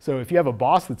 So if you have a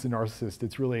boss that's a narcissist,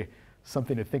 it's really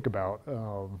something to think about.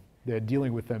 That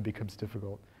dealing with them becomes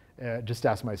difficult. Just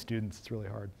ask my students; it's really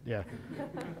hard. Yeah.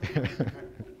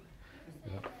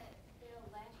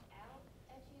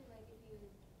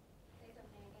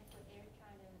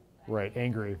 Right,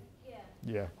 angry. Yeah.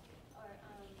 Yeah. Or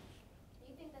do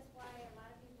you think that's why a lot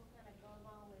of people kind of go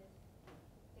along with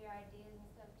their ideas and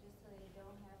stuff just so they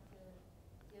don't have to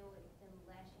deal with them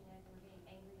lashing at them or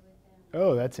getting angry with them?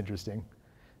 Oh, that's interesting.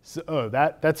 So,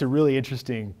 that's a really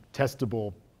interesting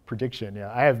testable prediction.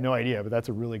 Yeah, I have no idea, but that's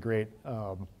a really great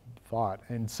thought.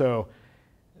 And so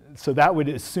that would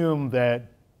assume that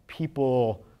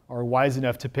people are wise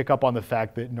enough to pick up on the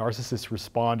fact that narcissists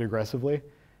respond aggressively.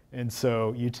 And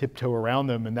so you tiptoe around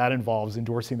them, and that involves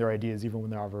endorsing their ideas even when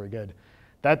they're not very good.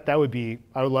 That would be,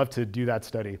 I would love to do that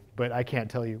study, but I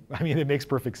can't tell you. I mean, it makes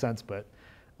perfect sense, but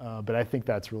I think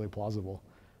that's really plausible.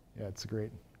 Yeah, it's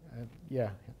great. Yeah.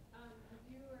 Have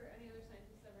you or any other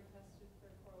scientists ever tested for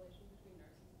correlation between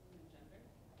narcissism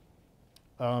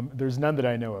and gender? There's none that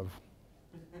I know of.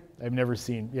 I've never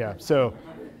seen, yeah. So,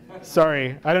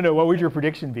 sorry, I don't know, what would your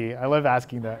prediction be? I love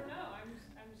asking that. I don't know, I'm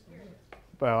just curious.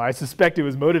 Well, I suspect it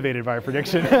was motivated by a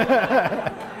prediction.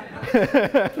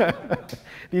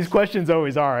 These questions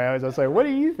always are. I was like, what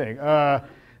do you think?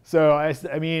 So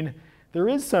I mean, there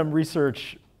is some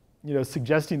research,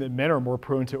 suggesting that men are more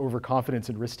prone to overconfidence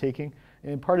and risk-taking,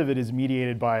 and part of it is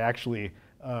mediated by actually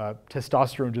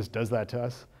testosterone just does that to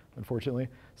us, unfortunately.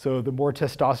 So the more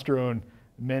testosterone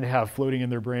men have floating in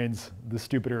their brains, the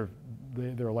stupider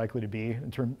they're likely to be,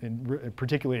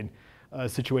 particularly in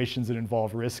situations that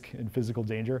involve risk and physical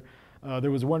danger.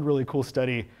 There was one really cool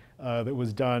study that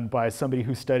was done by somebody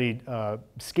who studied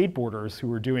skateboarders who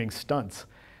were doing stunts.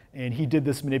 And he did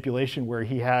this manipulation where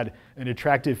he had an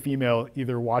attractive female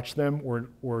either watch them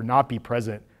or not be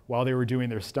present while they were doing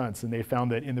their stunts. And they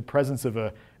found that in the presence of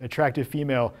an attractive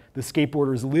female, the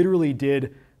skateboarders literally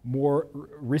did more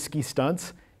risky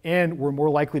stunts and were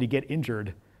more likely to get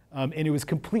injured. And it was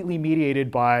completely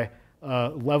mediated by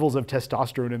levels of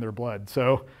testosterone in their blood.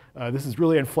 So this is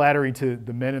really unflattering to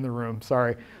the men in the room,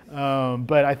 sorry.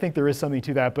 But I think there is something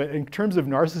to that. But in terms of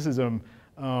narcissism,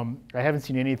 I haven't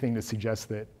seen anything to suggest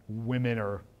that women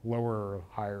are lower or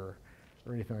higher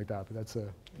or anything like that, but that's an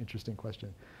interesting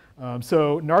question.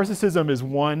 So narcissism is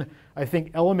one, I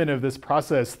think, element of this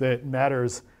process that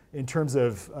matters in terms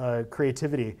of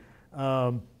creativity.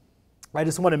 I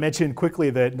just want to mention quickly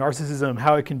that narcissism,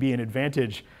 how it can be an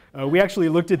advantage. We actually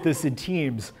looked at this in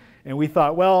teams, and we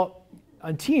thought, well,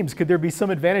 on teams, could there be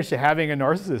some advantage to having a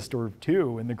narcissist or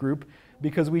two in the group?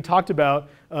 Because we talked about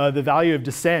the value of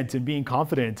dissent and being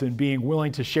confident and being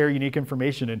willing to share unique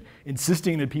information and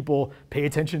insisting that people pay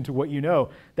attention to what you know.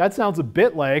 That sounds a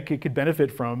bit like it could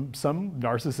benefit from some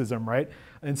narcissism, right?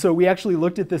 And so we actually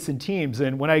looked at this in teams,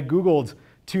 and when I Googled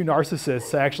 2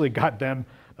 narcissists, I actually got them.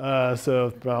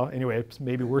 Well, anyway,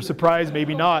 maybe we're surprised,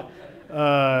 maybe not.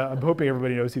 I'm hoping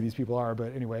everybody knows who these people are,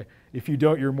 but anyway, if you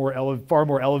don't, you're far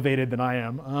more elevated than I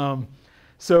am.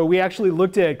 So we actually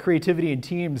looked at creativity in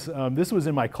teams. This was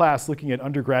in my class, looking at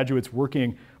undergraduates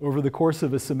working over the course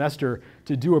of a semester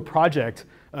to do a project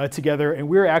together, and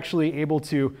we were actually able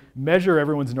to measure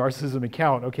everyone's narcissism and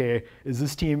count. Okay, is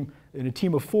this team, in a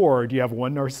team of 4, do you have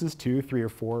 1 narcissist, 2, 3, or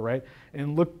 4, right?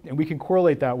 And we can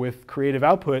correlate that with creative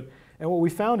output. And what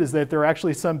we found is that there are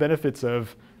actually some benefits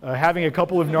of having a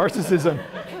couple of narcissism.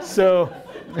 So,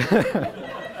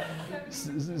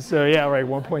 so yeah, right,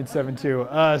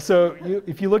 1.72. So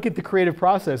if you look at the creative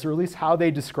process, or at least how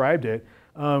they described it,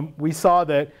 we saw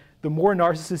that the more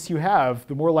narcissists you have,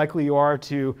 the more likely you are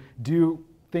to do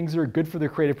things that are good for the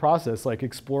creative process, like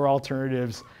explore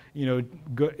alternatives,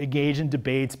 engage in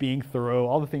debates, being thorough,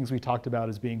 all the things we talked about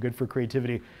as being good for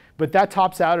creativity. But that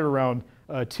tops out at around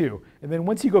 2. And then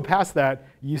once you go past that,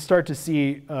 you start to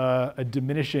see a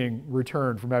diminishing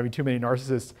return from having too many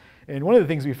narcissists. And one of the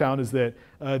things we found is that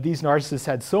these narcissists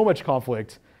had so much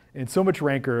conflict and so much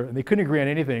rancor, and they couldn't agree on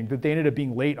anything, that they ended up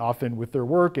being late often with their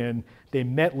work, and they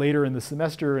met later in the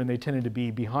semester, and they tended to be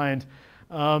behind.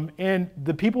 And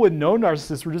the people with no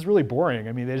narcissists were just really boring.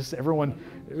 I mean, it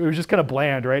was just kind of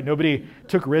bland, right? Nobody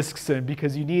took risks, and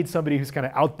because you need somebody who's kind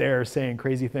of out there saying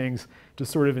crazy things to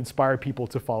sort of inspire people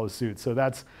to follow suit. So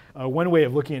that's one way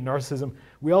of looking at narcissism.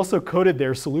 We also coded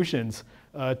their solutions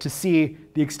to see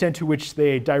the extent to which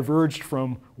they diverged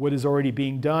from what is already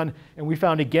being done. And we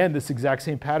found, again, this exact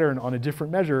same pattern on a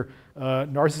different measure.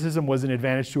 Narcissism was an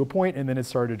advantage to a point, and then it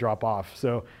started to drop off.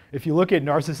 So if you look at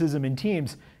narcissism in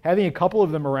teams, having a couple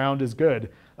of them around is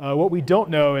good. What we don't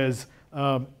know is,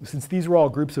 since these were all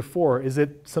groups of 4, is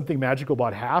it something magical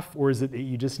about half, or is it that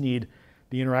you just need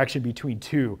the interaction between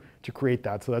 2 to create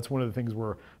that? So that's one of the things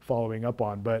we're following up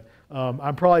on. But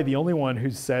I'm probably the only one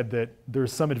who's said that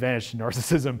there's some advantage to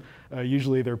narcissism.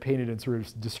 Usually they're painted in sort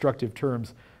of destructive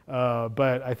terms.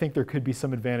 But I think there could be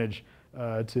some advantage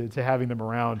to having them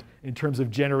around in terms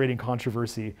of generating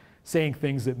controversy, saying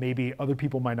things that maybe other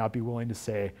people might not be willing to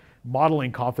say,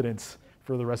 modeling confidence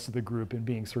for the rest of the group and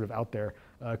being sort of out there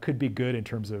could be good in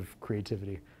terms of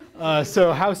creativity.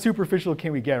 So how superficial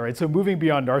can we get, right? So moving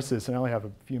beyond narcissists, and I only have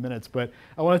a few minutes, but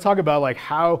I want to talk about like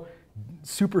how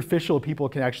superficial people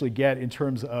can actually get in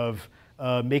terms of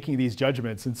making these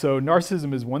judgments. And so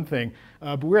narcissism is one thing,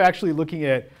 but we're actually looking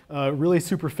at really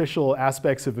superficial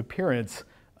aspects of appearance,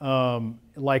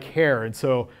 like hair. And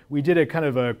so we did a kind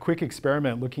of a quick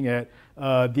experiment looking at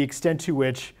the extent to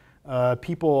which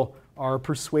people are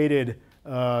persuaded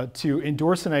to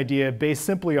endorse an idea based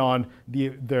simply on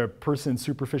the person's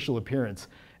superficial appearance.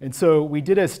 And so we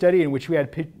did a study in which we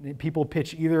had people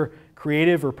pitch either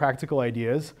creative or practical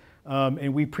ideas,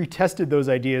 and we pre-tested those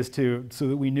ideas so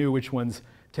that we knew which ones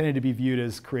tended to be viewed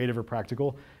as creative or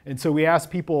practical. And so we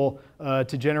asked people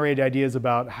to generate ideas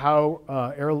about how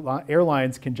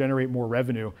airlines can generate more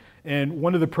revenue. And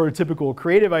one of the prototypical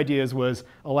creative ideas was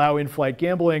allow in-flight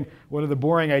gambling. One of the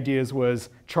boring ideas was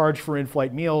charge for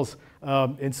in-flight meals.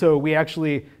 And so we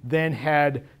actually then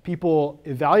had people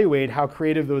evaluate how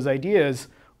creative those ideas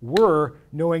were,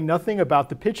 knowing nothing about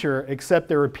the pitcher except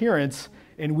their appearance,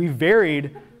 and we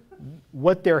varied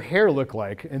what their hair looked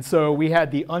like. And so we had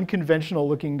the unconventional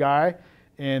looking guy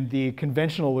and the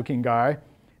conventional looking guy,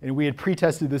 and we had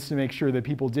pre-tested this to make sure that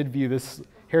people did view this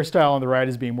hairstyle on the right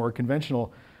as being more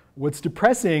conventional. What's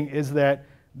depressing is that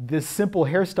this simple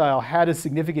hairstyle had a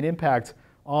significant impact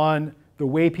on the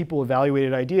way people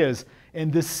evaluated ideas.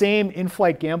 And this same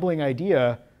in-flight gambling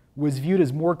idea was viewed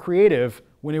as more creative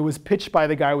when it was pitched by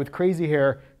the guy with crazy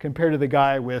hair compared to the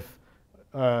guy with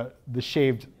the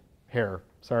shaved hair.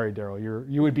 Sorry, Daryl,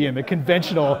 you would be in the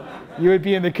conventional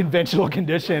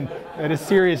condition at a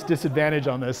serious disadvantage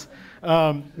on this.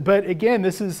 But again,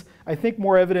 this is, I think,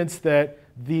 more evidence that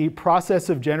the process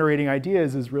of generating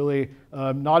ideas is really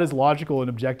not as logical and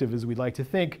objective as we'd like to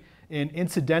think, and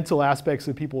incidental aspects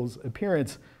of people's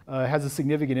appearance has a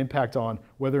significant impact on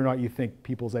whether or not you think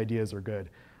people's ideas are good.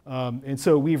 And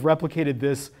so we've replicated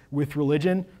this with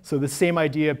religion. So the same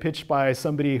idea pitched by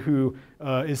somebody who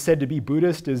is said to be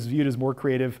Buddhist is viewed as more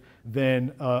creative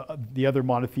than the other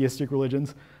monotheistic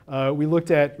religions. We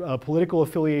looked at political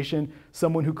affiliation.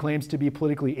 Someone who claims to be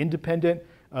politically independent,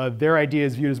 their idea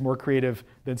is viewed as more creative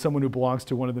than someone who belongs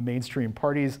to one of the mainstream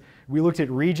parties. We looked at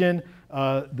region.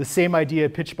 The same idea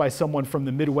pitched by someone from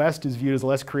the Midwest is viewed as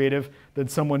less creative than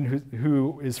someone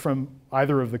who is from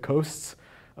either of the coasts.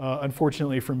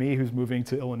 Unfortunately for me, who's moving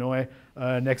to Illinois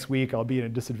next week, I'll be at a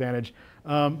disadvantage.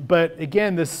 But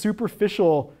again, the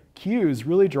superficial cues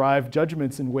really drive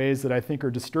judgments in ways that I think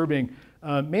are disturbing,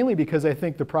 mainly because I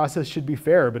think the process should be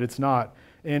fair, but it's not.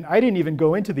 And I didn't even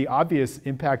go into the obvious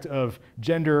impact of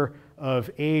gender, of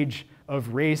age,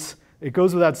 of race. It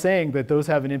goes without saying that those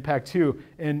have an impact too.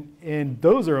 And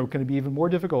those are going to be even more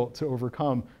difficult to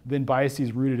overcome than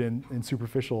biases rooted in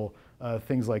superficial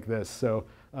things like this. So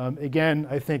again,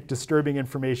 I think disturbing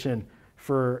information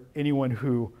for anyone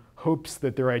who hopes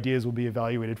that their ideas will be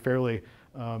evaluated fairly.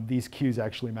 These cues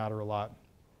actually matter a lot.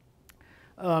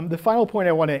 The final point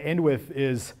I want to end with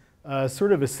is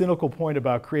sort of a cynical point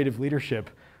about creative leadership.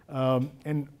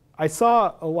 And I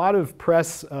saw a lot of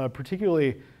press,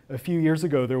 particularly a few years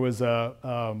ago, there was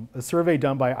a survey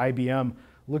done by IBM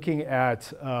looking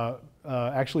at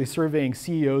actually surveying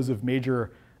CEOs of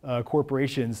major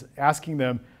corporations, asking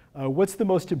them, what's the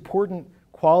most important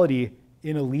quality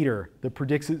in a leader that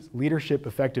predicts leadership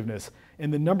effectiveness?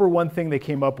 And the number one thing they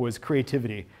came up was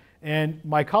creativity. And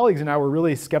my colleagues and I were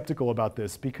really skeptical about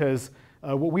this because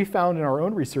what we found in our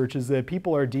own research is that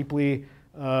people are deeply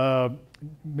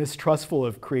mistrustful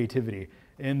of creativity,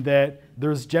 and that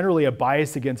there's generally a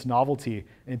bias against novelty,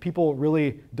 and people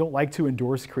really don't like to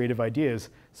endorse creative ideas.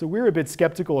 So we're a bit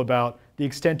skeptical about the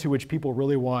extent to which people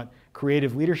really want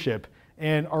creative leadership.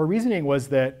 And our reasoning was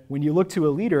that when you look to a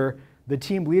leader, the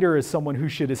team leader is someone who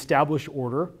should establish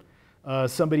order,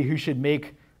 somebody who should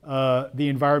make the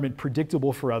environment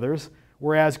predictable for others,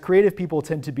 whereas creative people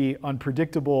tend to be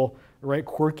unpredictable, right,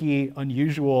 quirky,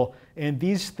 unusual, and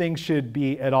these things should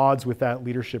be at odds with that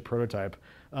leadership prototype.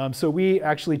 So we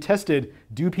actually tested,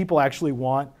 do people actually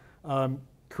want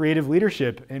creative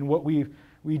leadership? And what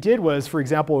we did was, for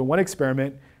example, in one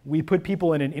experiment, we put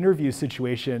people in an interview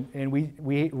situation, and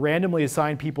we randomly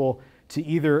assigned people to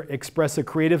either express a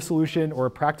creative solution or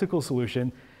a practical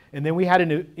solution, and then we had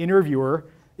an interviewer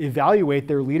evaluate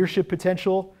their leadership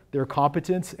potential, their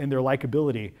competence, and their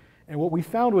likability. And what we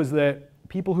found was that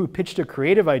people who pitched a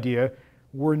creative idea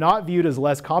were not viewed as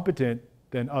less competent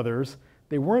than others.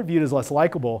 They weren't viewed as less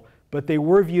likable, but they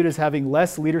were viewed as having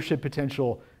less leadership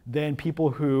potential than people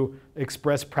who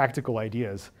express practical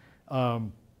ideas.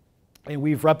 And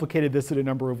we've replicated this in a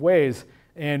number of ways.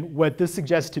 And what this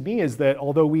suggests to me is that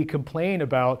although we complain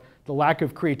about the lack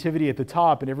of creativity at the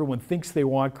top and everyone thinks they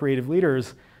want creative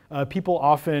leaders, people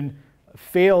often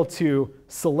fail to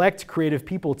select creative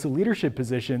people to leadership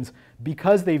positions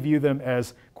because they view them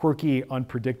as quirky,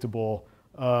 unpredictable,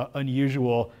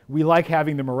 unusual. We like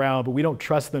having them around, but we don't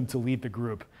trust them to lead the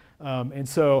group. And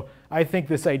so I think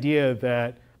this idea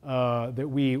that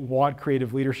we want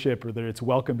creative leadership or that it's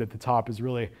welcomed at the top is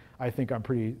really, I think I'm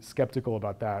pretty skeptical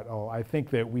about that. I think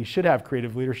that we should have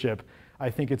creative leadership. I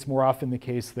think it's more often the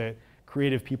case that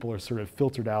creative people are sort of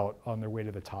filtered out on their way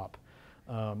to the top.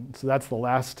 So that's the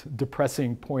last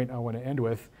depressing point I want to end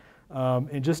with.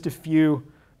 And just a few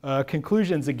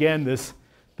conclusions. Again,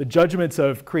 the judgments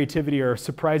of creativity are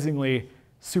surprisingly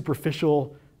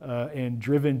superficial and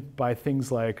driven by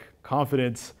things like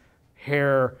confidence,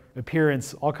 hair,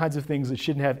 appearance, all kinds of things that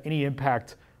shouldn't have any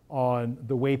impact on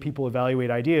the way people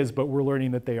evaluate ideas, but we're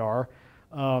learning that they are.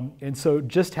 And so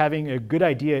just having a good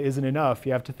idea isn't enough.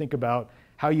 You have to think about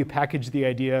how you package the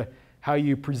idea, how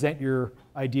you present your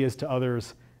ideas to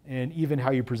others, and even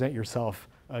how you present yourself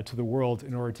to the world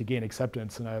in order to gain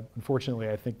acceptance. And unfortunately,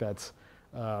 I think that's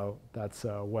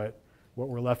what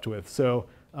we're left with. So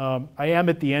I am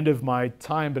at the end of my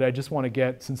time, but I just want to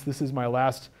get, since this is my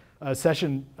last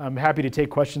session, I'm happy to take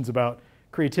questions about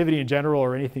creativity in general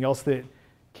or anything else that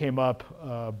came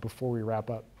up before we wrap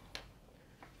up.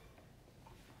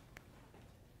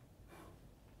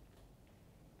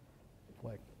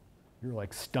 You're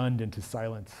like stunned into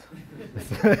silence.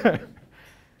 All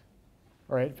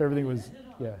right, if everything was,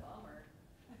 yeah.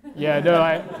 Yeah,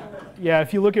 no, yeah,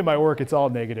 if you look at my work, it's all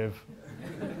negative.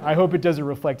 I hope it doesn't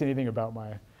reflect anything about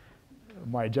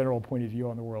my general point of view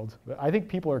on the world. But I think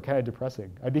people are kind of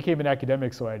depressing. I became an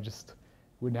academic, so I just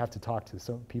wouldn't have to talk to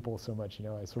some people so much.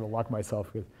 I sort of lock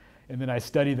myself with, and then I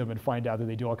study them and find out that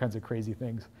they do all kinds of crazy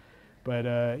things.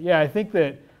 But yeah, I think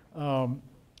that,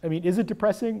 is it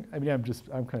depressing? I'm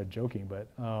kind of joking, but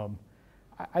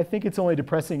I think it's only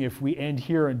depressing if we end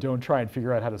here and don't try and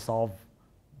figure out how to solve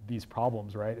these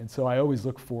problems, right? And so I always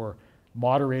look for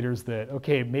moderators that,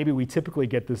 okay, maybe we typically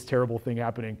get this terrible thing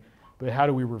happening, but how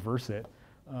do we reverse it?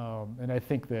 And I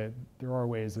think that there are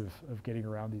ways of getting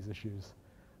around these issues.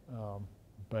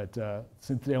 But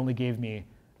since they only gave me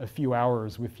a few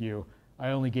hours with you, I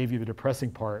only gave you the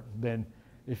depressing part. Then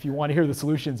if you want to hear the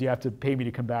solutions, you have to pay me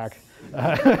to come back.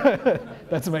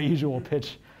 That's my usual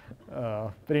pitch.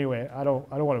 But anyway, I don't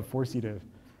want to force you to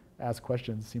ask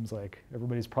questions. Seems like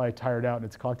everybody's probably tired out and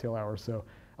it's cocktail hour. So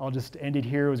I'll just end it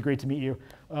here. It was great to meet you.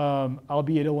 I'll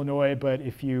be at Illinois, but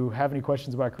if you have any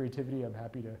questions about creativity, I'm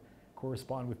happy to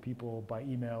correspond with people by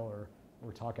email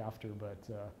or talk after. But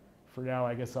for now,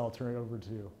 I guess I'll turn it over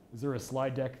to, is there a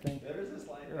slide deck thing? There is a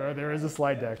slide deck. There is a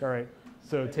slide deck. All right.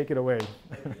 So take it away.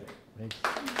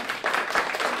 Thanks.